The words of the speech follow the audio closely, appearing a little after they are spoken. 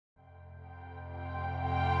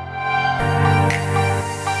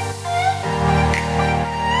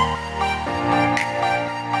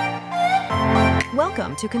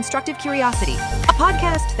Welcome to Constructive Curiosity, a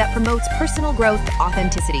podcast that promotes personal growth,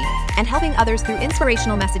 authenticity, and helping others through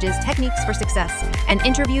inspirational messages, techniques for success, and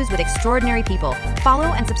interviews with extraordinary people. Follow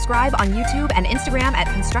and subscribe on YouTube and Instagram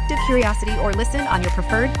at Constructive Curiosity or listen on your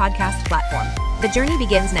preferred podcast platform. The journey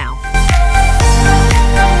begins now.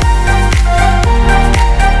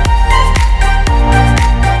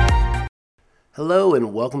 Hello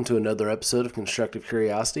and welcome to another episode of Constructive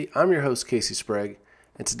Curiosity. I'm your host, Casey Sprague,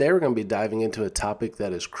 and today we're going to be diving into a topic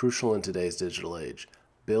that is crucial in today's digital age,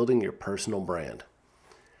 building your personal brand.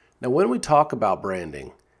 Now, when we talk about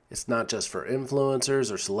branding, it's not just for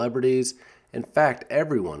influencers or celebrities. In fact,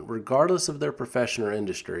 everyone, regardless of their profession or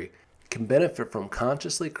industry, can benefit from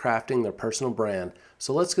consciously crafting their personal brand.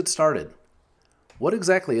 So let's get started. What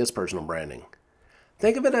exactly is personal branding?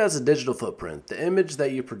 Think of it as a digital footprint, the image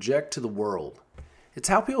that you project to the world. It's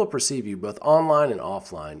how people perceive you both online and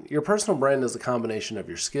offline. Your personal brand is a combination of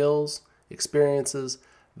your skills, experiences,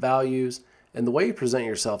 values, and the way you present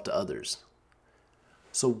yourself to others.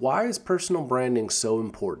 So why is personal branding so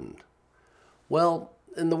important? Well,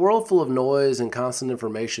 in the world full of noise and constant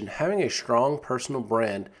information, having a strong personal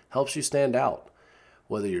brand helps you stand out.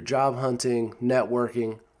 Whether you're job hunting,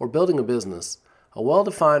 networking, or building a business, a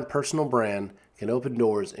well-defined personal brand can open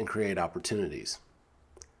doors and create opportunities.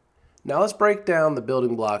 Now let's break down the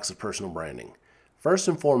building blocks of personal branding. First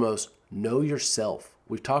and foremost, know yourself.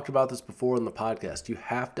 We've talked about this before in the podcast. You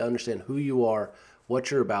have to understand who you are, what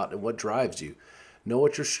you're about, and what drives you. Know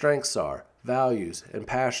what your strengths are, values, and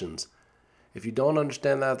passions. If you don't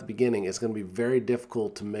understand that at the beginning, it's going to be very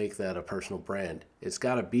difficult to make that a personal brand. It's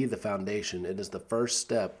got to be the foundation. It is the first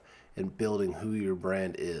step in building who your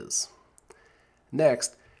brand is.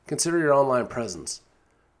 Next, consider your online presence.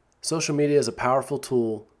 Social media is a powerful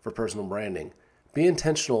tool for personal branding. Be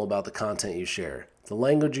intentional about the content you share, the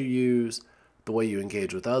language you use, the way you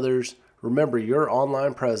engage with others. Remember, your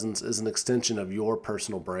online presence is an extension of your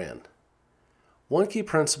personal brand. One key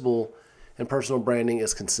principle in personal branding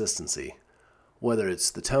is consistency. Whether it's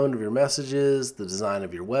the tone of your messages, the design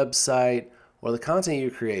of your website, or the content you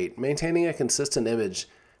create, maintaining a consistent image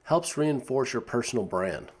helps reinforce your personal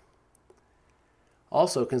brand.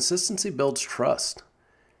 Also, consistency builds trust.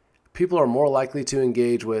 People are more likely to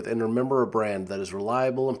engage with and remember a brand that is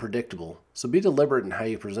reliable and predictable, so be deliberate in how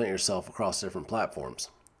you present yourself across different platforms.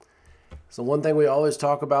 So one thing we always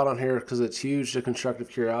talk about on here, because it's huge to Constructive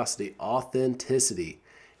Curiosity, authenticity.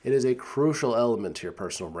 It is a crucial element to your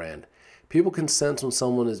personal brand. People can sense when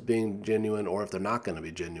someone is being genuine or if they're not going to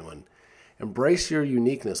be genuine. Embrace your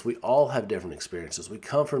uniqueness. We all have different experiences. We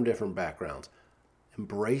come from different backgrounds.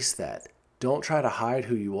 Embrace that. Don't try to hide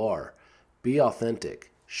who you are. Be authentic.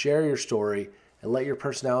 Share your story and let your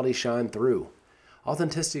personality shine through.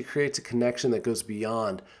 Authenticity creates a connection that goes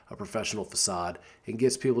beyond a professional facade and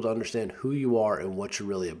gets people to understand who you are and what you're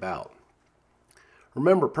really about.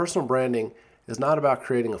 Remember, personal branding is not about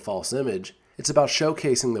creating a false image. It's about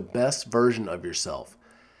showcasing the best version of yourself.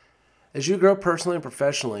 As you grow personally and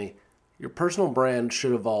professionally, your personal brand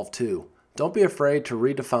should evolve too. Don't be afraid to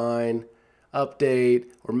redefine, update,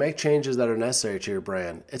 or make changes that are necessary to your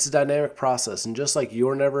brand. It's a dynamic process, and just like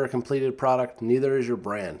you're never a completed product, neither is your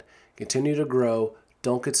brand. Continue to grow.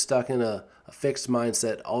 Don't get stuck in a fixed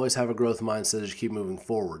mindset. Always have a growth mindset as you keep moving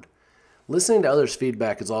forward. Listening to others'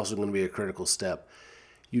 feedback is also going to be a critical step.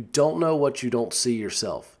 You don't know what you don't see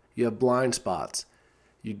yourself. You have blind spots.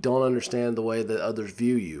 You don't understand the way that others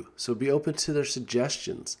view you, so be open to their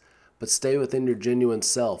suggestions, but stay within your genuine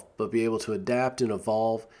self, but be able to adapt and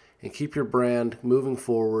evolve and keep your brand moving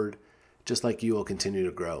forward just like you will continue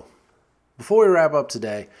to grow. Before we wrap up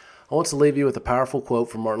today, I want to leave you with a powerful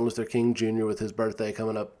quote from Martin Luther King Jr. with his birthday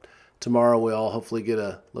coming up tomorrow. We all hopefully get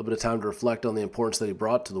a little bit of time to reflect on the importance that he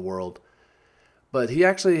brought to the world. But he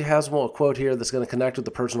actually has a quote here that's going to connect with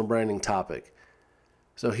the personal branding topic.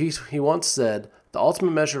 So he once said, "The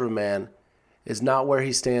ultimate measure of a man is not where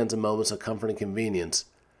he stands in moments of comfort and convenience,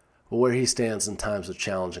 but where he stands in times of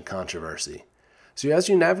challenge and controversy." So as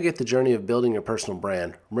you navigate the journey of building your personal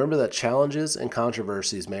brand, remember that challenges and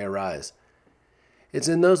controversies may arise. It's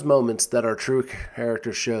in those moments that our true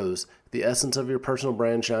character shows, the essence of your personal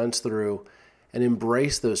brand shines through, and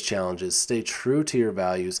embrace those challenges, stay true to your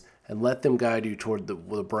values, and let them guide you toward the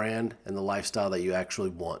brand and the lifestyle that you actually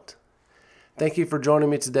want. Thank you for joining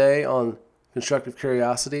me today on Constructive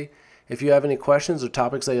Curiosity. If you have any questions or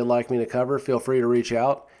topics that you'd like me to cover, feel free to reach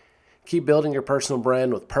out. Keep building your personal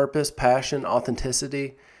brand with purpose, passion,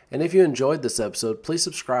 authenticity. And if you enjoyed this episode, please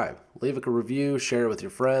subscribe, leave a review, share it with your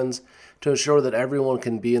friends to ensure that everyone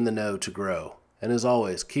can be in the know to grow. And as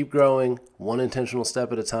always, keep growing one intentional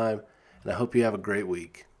step at a time. And I hope you have a great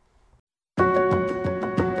week.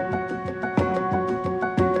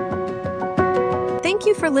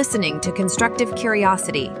 you for listening to Constructive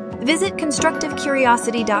Curiosity. Visit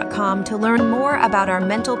constructivecuriosity.com to learn more about our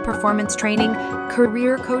mental performance training,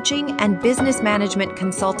 career coaching, and business management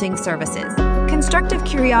consulting services. Constructive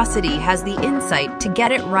Curiosity has the insight to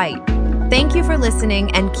get it right. Thank you for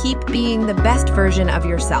listening and keep being the best version of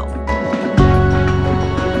yourself.